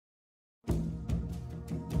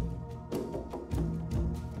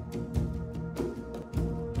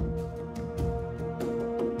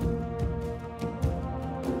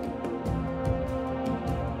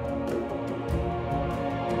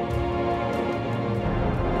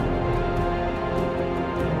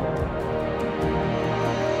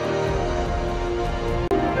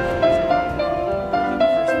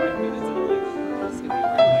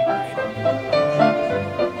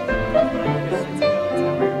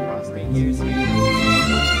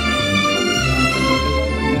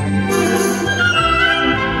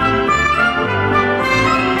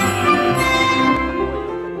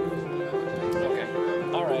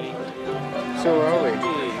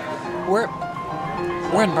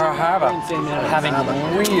We're in Bar Harbor, having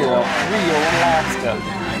real lobster.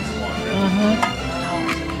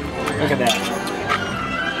 Look at that.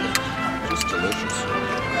 Just delicious.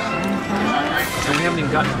 And we haven't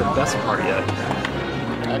even gotten to the best part yet.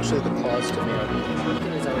 Actually, the claws to me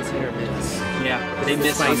It's always hit or miss. Yeah, they The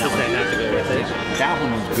missed on spices that that have to go with it. That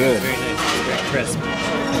one was good. Very nice, very crisp.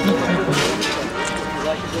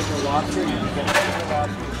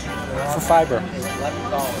 For fiber.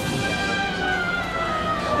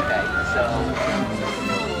 Okay, so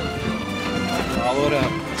Follow it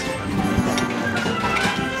up.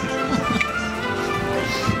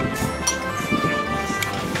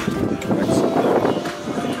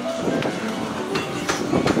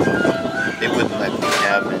 They wouldn't let me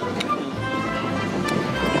have it.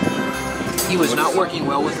 He was not working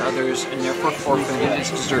well with others and therefore forfeited his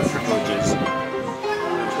dessert privileges.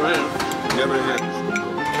 Never had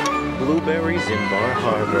blueberries in Bar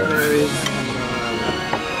Harbor.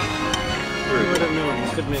 I would have known you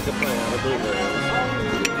could make a pie out of blueberries.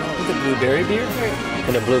 With a blueberry beer?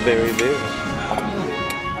 And a blueberry beer.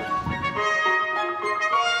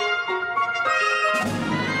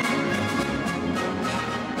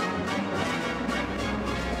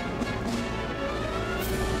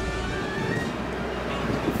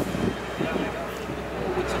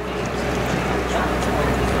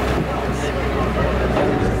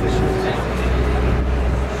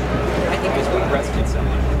 I think it's what rested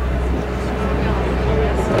someone.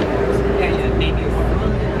 Yeah, maybe.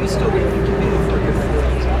 You still would have been committed for a good thing.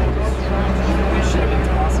 You should have been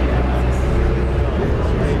tossing it.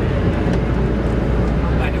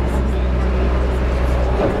 I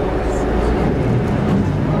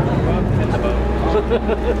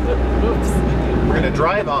Oops. We're gonna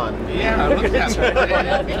drive on. Yeah, look at that.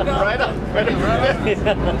 Right on. I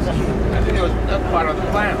think it was part of the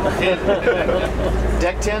plan.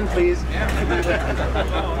 Deck 10, please. We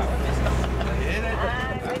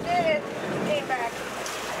did it. We came back.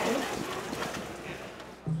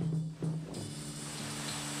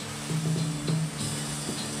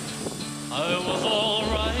 I was all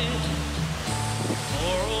right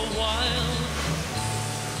for a while.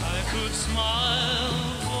 I could smile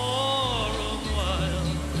for a while.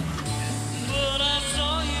 But I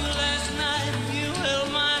saw you last night. You held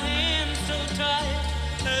my hand so tight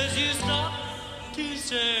as you stopped to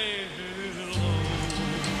say hello.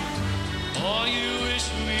 Oh, you wish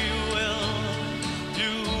me well.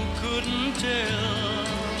 You couldn't tell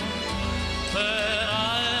that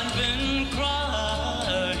I've been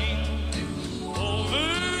crying over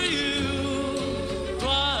you,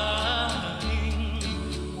 crying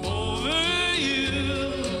over you.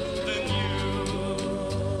 Then you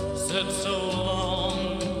said so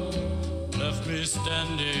long, left me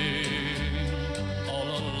standing all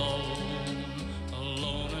alone,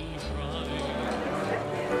 alone and crying.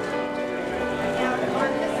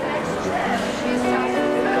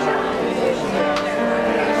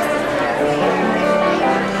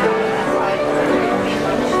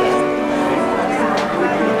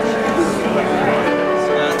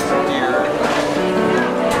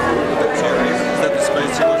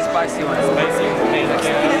 Spicy one. Spicy.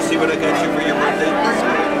 You see what I got you for your birthday?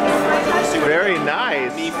 Very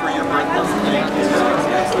nice. Me for your birthday.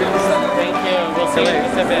 Thank you. We'll see you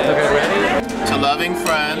in a bit. Okay, ready? To loving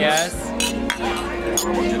friends. Yes.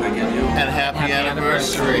 And happy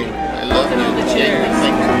anniversary. I love you. Cheers.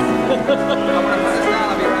 Thank you.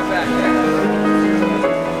 I'll be right back.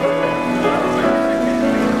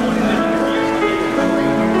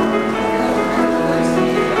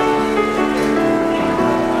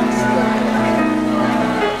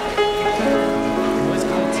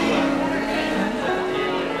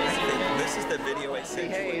 This is the video I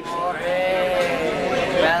sent you.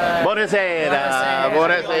 Buonasera.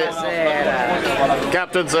 Buonasera.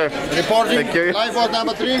 Captain, sir. Reporting Thank you. live on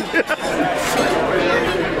number 3.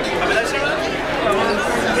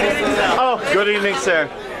 Oh, good evening, sir.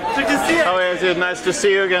 Good to see you. How is it? Nice to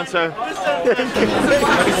see you again, sir. I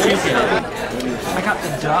got the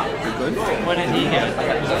duck. What did he get?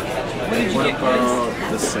 What did you get,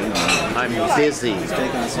 Chris? The same. I'm busy.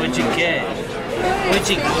 What'd you get? What'd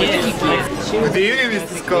you get? Good evening,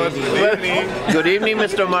 Mr. Scott. Good evening. Good evening,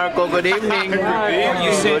 Mr. Marco. Good evening.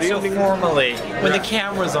 You said so formally when the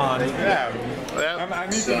camera's on. Now,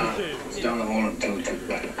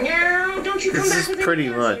 don't you come This back is with pretty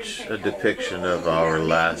much a depiction of our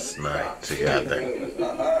last night together.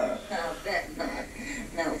 I'll bet not.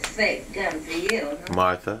 No fake gun for you.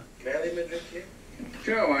 Martha,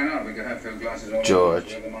 Sure, why not? We could have filled glasses all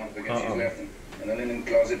George, over the month to get you left. in the linen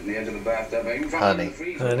closet at the edge of the bathtub. I even found Honey. in the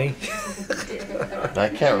freezer. Honey. I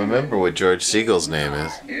can't remember what George Siegel's name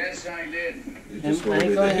is. Yes, I did. I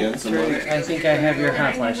think I have your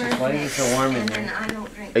hot flashes. Why is it so warm in there?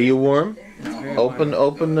 Are you warm? Open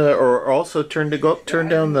the, or also turn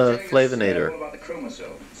down the flavinator. What about the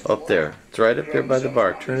chromosome? Up there. It's right up there by the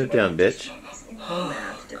bar. Turn it down, bitch.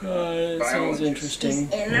 That sounds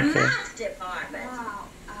interesting. In the math department.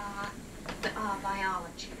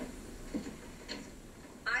 Biology.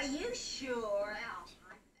 Are you sure?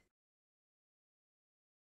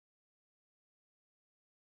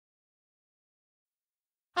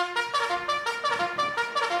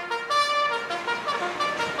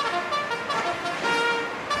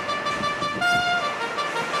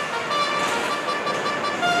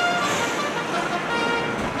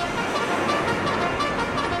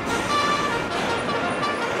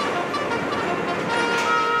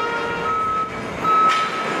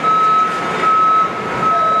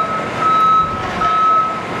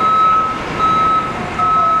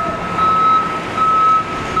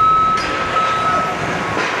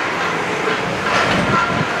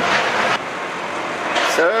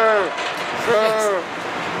 Sir,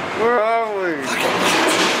 where are we?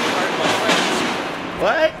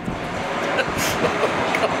 What?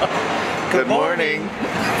 Good morning.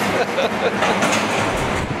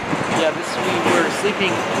 Yeah,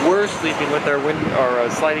 we're sleeping with our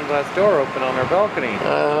sliding glass door open on our balcony.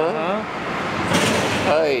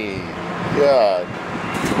 Hi. God.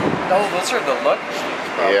 Oh, those are the lucky sleeps,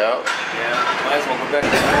 probably. Yeah. Yeah, might as well go back to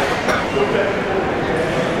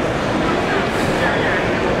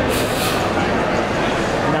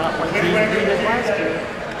Not like we did last year.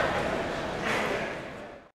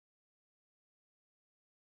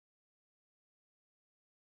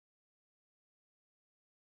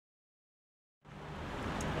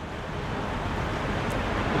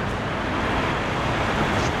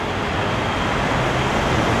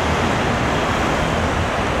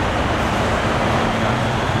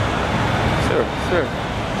 Sure.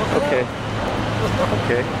 Okay.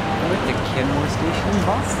 Okay. We're at the Kenmore station in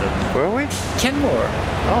Boston. Where are we? Kenmore.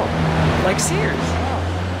 Oh. Like Sears.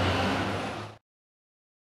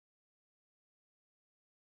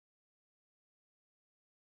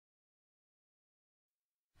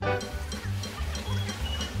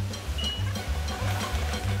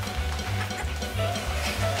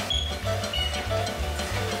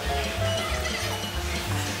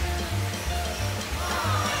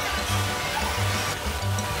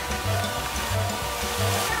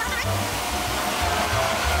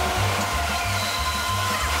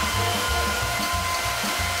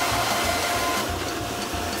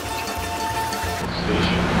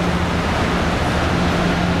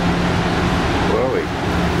 Where are we?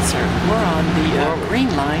 Sir, we're on the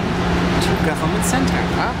Green Line to Government Center.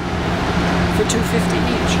 Huh? For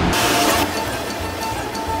 $2.50 each.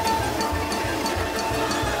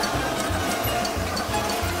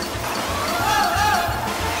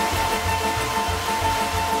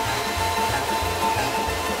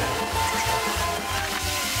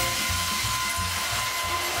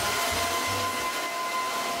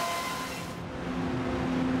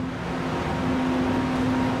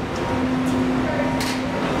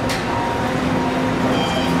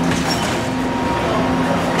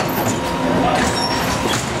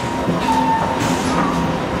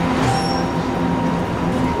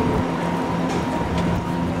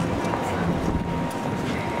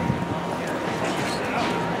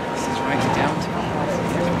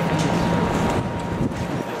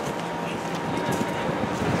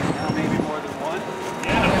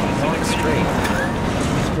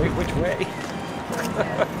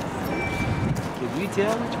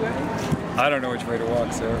 I don't know which way to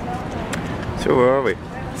walk, sir. So where are we?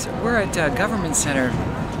 So we're at Government Center,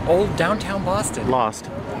 old downtown Boston. Lost.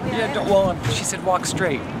 Yeah, well, she said walk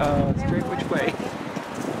straight. Straight which way?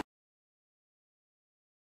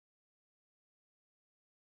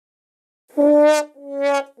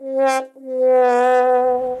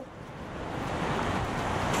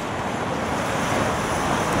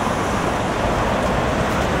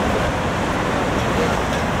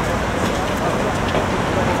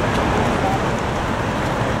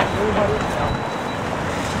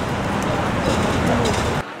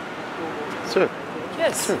 Sir.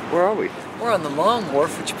 Yes. Sir, where are we? We're on the long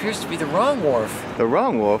wharf, which appears to be the wrong wharf. The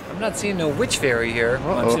wrong wharf? I'm not seeing no witch ferry here.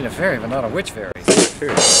 Well, I'm seeing a ferry, but not a witch ferry. Here.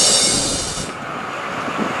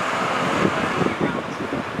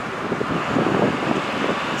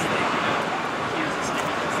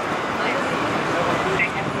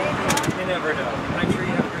 You never know. I'm sure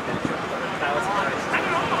you have heard that joke 1,000 times.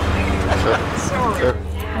 Sir.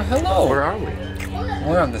 Well, hello. Where are we?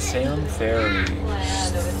 We're on the Salem Ferry.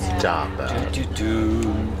 Stop it.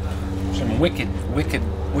 Some wicked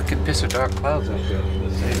piss of dark clouds out there.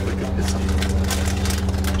 Say wicked piss.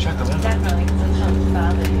 Check them out. Definitely, because it's not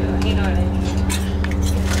bother you. You know what I mean?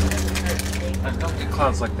 I don't get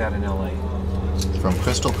clouds like that in LA. From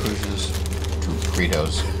Crystal Cruises to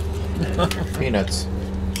Fritos, peanuts,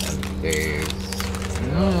 and Dave's.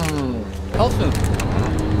 Health food.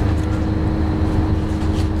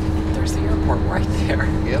 There's the airport right there.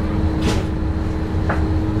 Yep.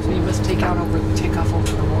 So you must take off over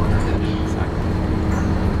the water. Exactly.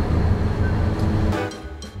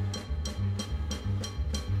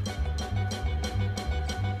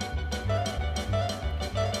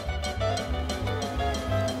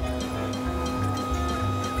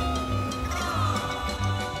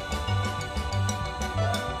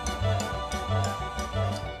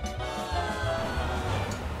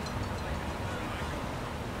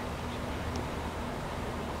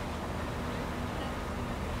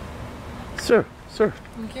 Sir,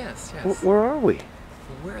 Yes. where are we?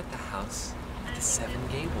 We're at the house at the Seven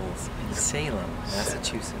Gables in Salem,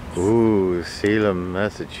 Massachusetts. Ooh, Salem,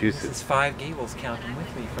 This Massachusetts. is 5 gables counting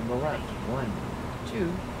with me from the left. 1, 2, 3,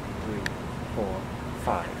 4,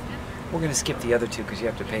 5. We're going to skip the other 2 because you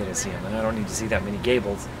have to pay to see them, and I don't need to see that many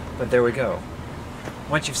gables, but there we go.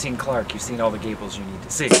 Once you've seen Clark, you've seen all the gables you need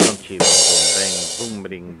to see. Boom, bang, boom,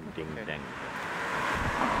 ding, ding, dang.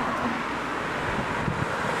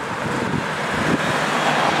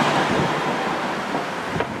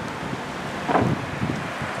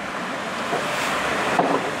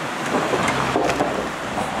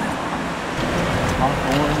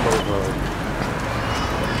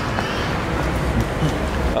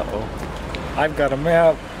 Uh-oh. I've got a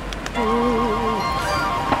map.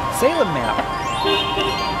 Salem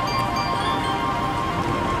map.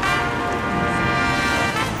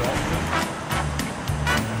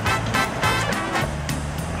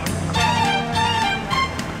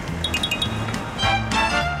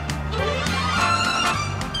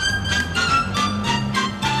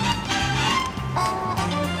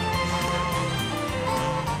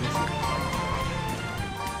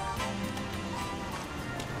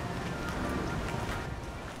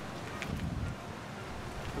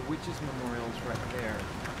 The Witches Memorial's right there.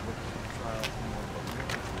 Witches Trials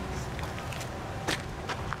Memorial.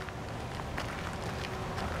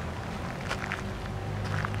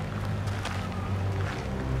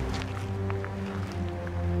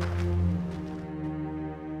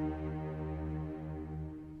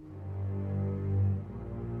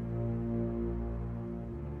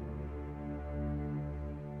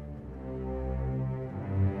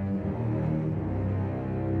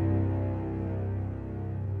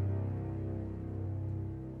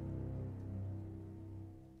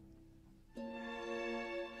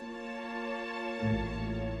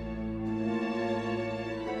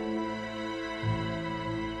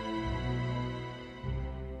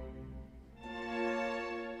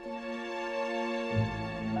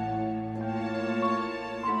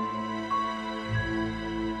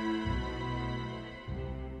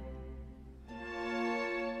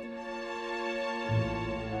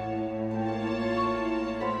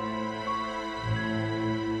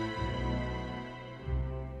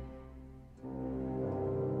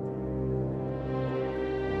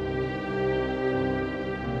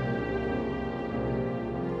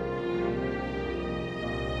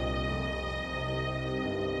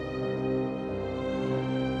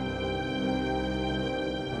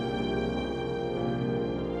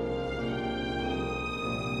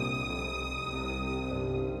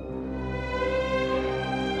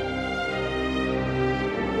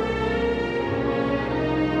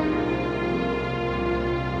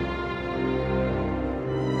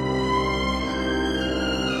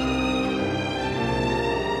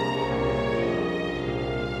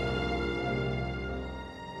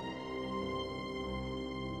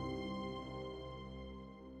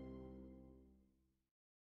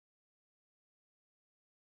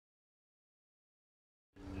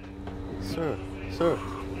 Sir,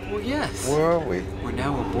 Well, yes. where are we? We're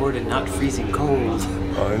now aboard a not freezing cold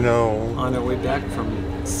I know. on our way back from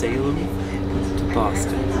Salem to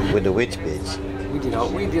Boston. With the witch bitch. We did all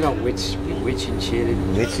witch and shit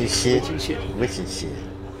and Witch and shit. Witch and shit. Witch and shit.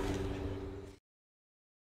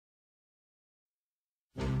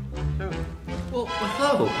 Well,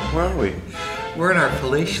 hello. Where are we? We're in our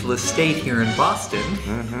palatial estate here in Boston,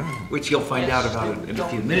 Mm-hmm. which you'll find out about in a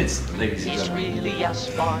few minutes, ladies and gentlemen. And,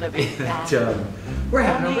 we're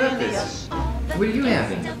having our breakfast. What are you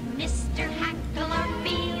having?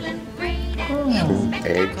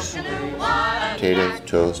 Eggs, potatoes,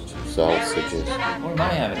 toast, sausages. What am I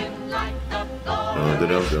having? Oh, the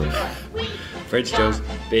no-go. French toast,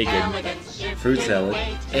 bacon, fruit salad,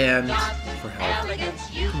 and for health.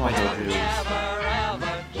 Come on,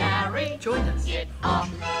 join us. Hey.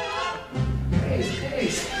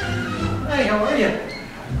 Hi, how are you?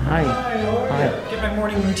 Hi. Hi, how are you? Get my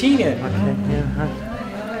morning routine in. Okay, yeah,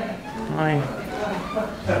 hi. Hi.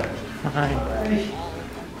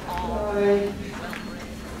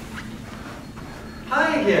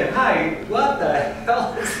 Hi again. Hi. What the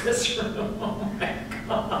hell is this room? Oh my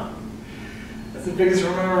god. That's the biggest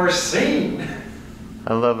room I've ever seen.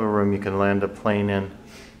 I love a room you can land a plane in.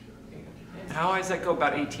 How high does that go?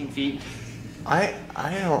 About 18 feet? I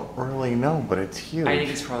don't really know, but it's huge. I think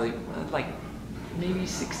it's probably like maybe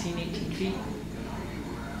 16, 18 feet.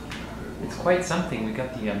 It's quite something. We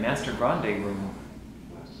got the Master Grande room.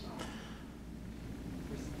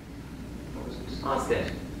 Austin,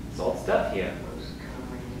 it's old stuff here.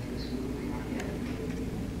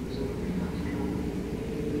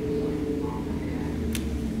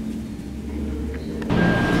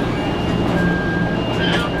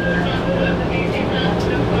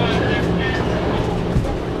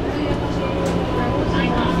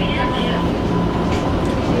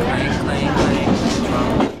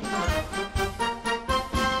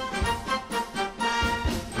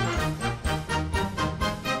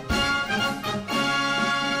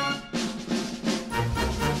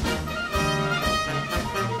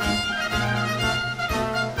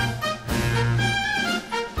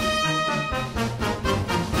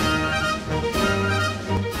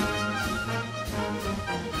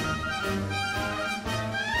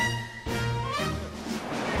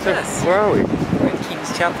 Yes. Where are we? We're at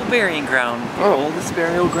King's Chapel Burying Ground, the oldest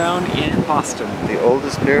burial ground in Boston. The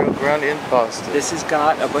oldest burial ground in Boston. This has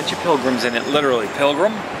got a bunch of pilgrims in it, literally.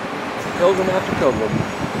 Pilgrim after pilgrim.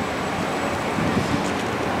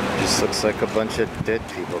 Just looks like a bunch of dead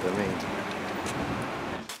people to me.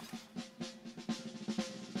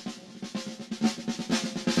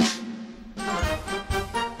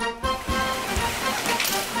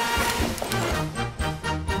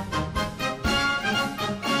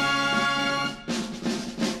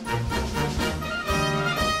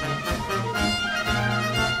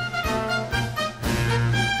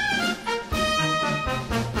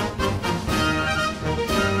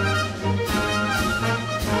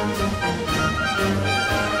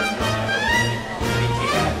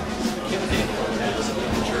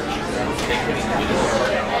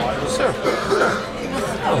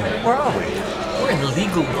 Where are we? We're in the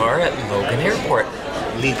legal bar at Logan Airport.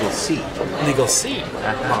 Legal seat. Legal seat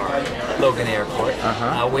bar, Logan Airport.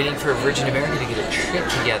 Waiting for Virgin America to get a trip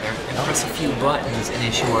together and press a few buttons and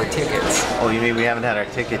issue our tickets. Oh, you mean we haven't had our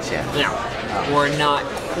tickets yet? No, we're not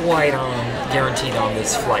quite guaranteed on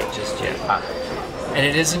this flight just yet. And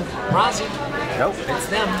it isn't Rosie. Nope. It's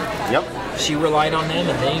them. Yep. She relied on them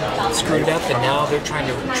and they screwed it up, and now they're trying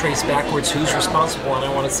to trace backwards who's responsible. And I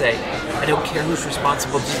want to say, I don't care who's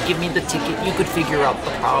responsible, just give me the ticket. You could figure out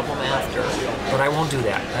the problem after. But I won't do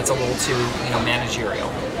that. That's a little too, managerial.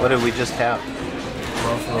 What did we just have?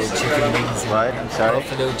 Buffalo chicken wings. What? I'm sorry?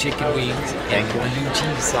 Buffalo chicken wings and blue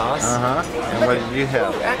cheese sauce. And what did you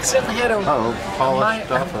have? I accidentally had a... Polished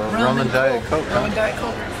off a rum and Diet Coke. Rum and Diet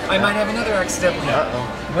Coke. I might have another accidentally.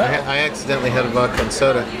 I accidentally had a vodka and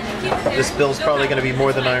soda. This bill's probably going to be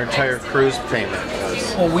more than our entire cruise payment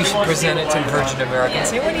was. Well, we should present it to Virgin America and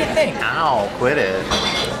say, what do you think? Ow, quit it.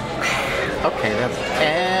 Okay, that's...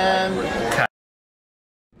 And... cut.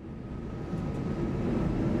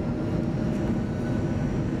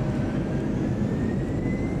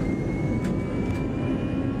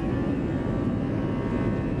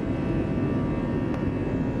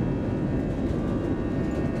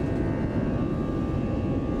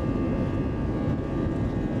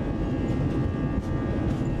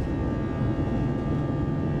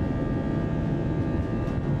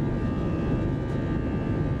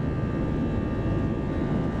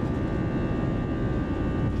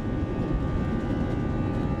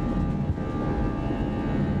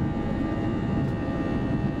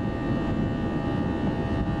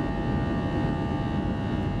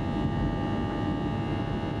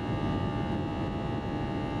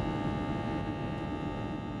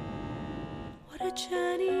 What a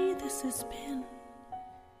journey this has been,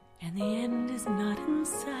 and the end is not in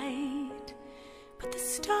sight. But the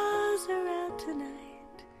stars are out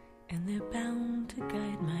tonight, and they're bound to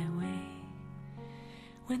guide my way.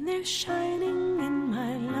 When they're shining in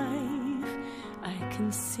my life, I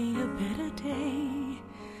can see a better day.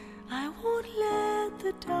 I won't let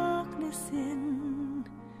the darkness in.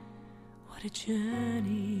 What a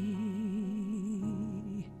journey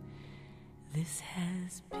this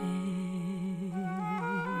has been.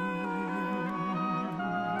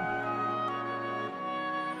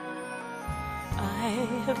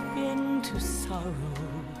 have been to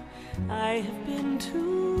sorrow, I have been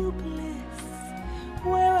to bliss.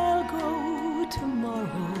 Where I'll go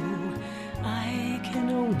tomorrow, I can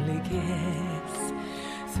only guess.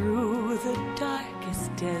 Through the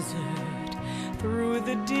darkest desert, through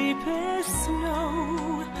the deepest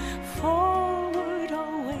snow, forward,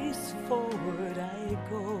 always forward I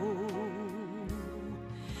go.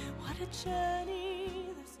 What a journey